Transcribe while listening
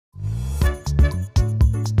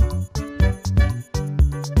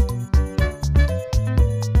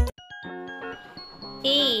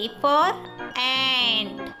for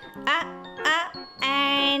ant.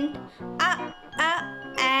 Ant.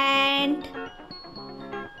 Ant.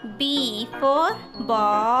 B for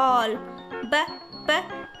ball.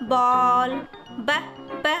 Ball.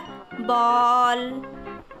 Ball.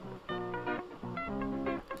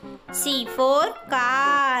 C for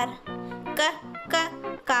car.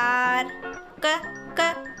 Car.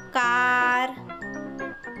 Car.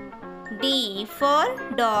 D for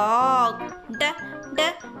dog.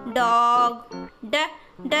 Dog.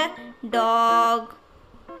 Dog.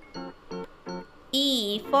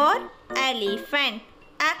 E for elephant.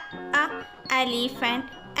 Elephant.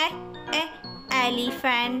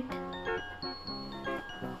 Elephant.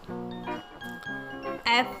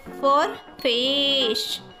 F for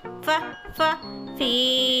fish.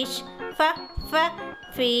 Fish.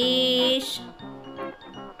 Fish.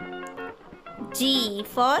 G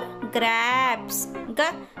for grapes.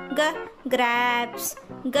 Grapes.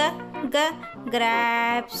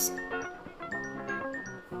 Grapes.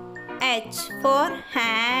 H for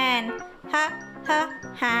hand.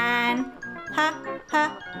 Hand.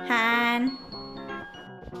 Hand.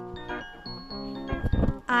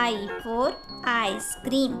 I for ice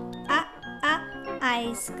cream.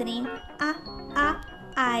 Ice cream.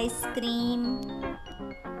 Ice cream.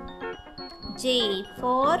 J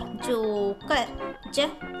for joker.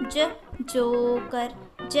 Joker.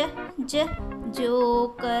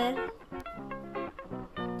 Joker.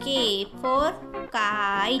 K for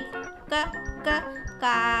kite.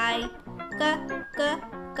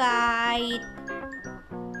 Kite.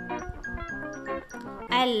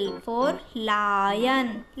 L for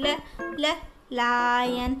lion.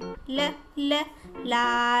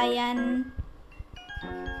 Lion.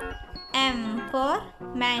 M for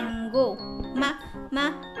mango.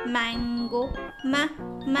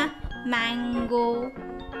 Mango.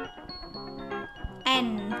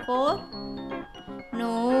 N for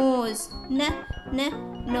nose.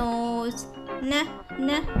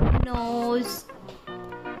 Nose.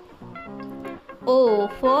 O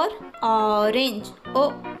for orange.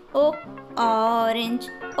 Orange.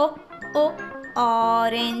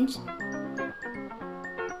 Orange.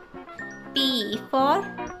 P for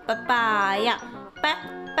papaya.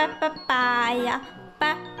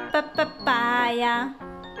 Papaya.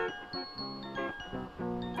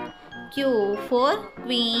 Q for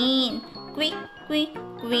queen.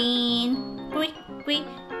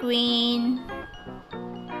 Queen.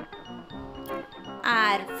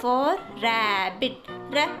 R for rabbit.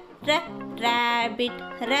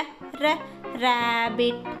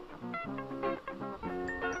 Rabbit.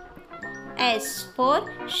 S for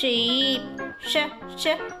sheep.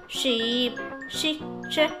 Sheep.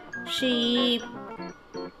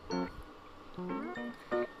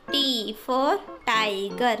 T for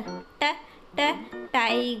tiger.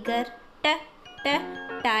 Tiger.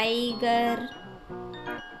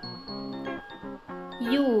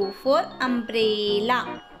 U for umbrella.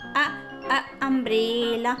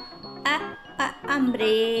 Umbrella.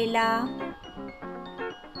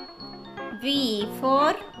 V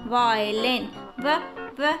for violin.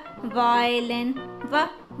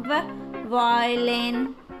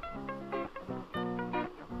 Violin.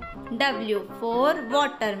 W for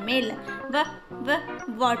watermelon.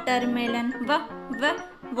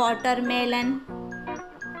 Watermelon.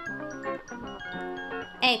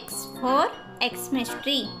 X for Xmas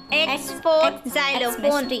tree. X for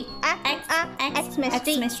xylophone.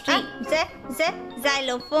 Xmas tree.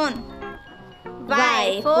 Xylophone.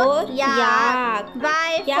 Y for yak.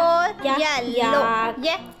 Y for yellow.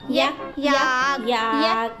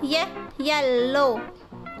 Yellow.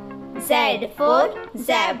 Z for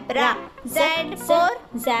zebra. Z for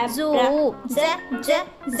zoo.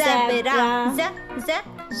 Zebra.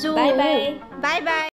 Zoo. Bye bye.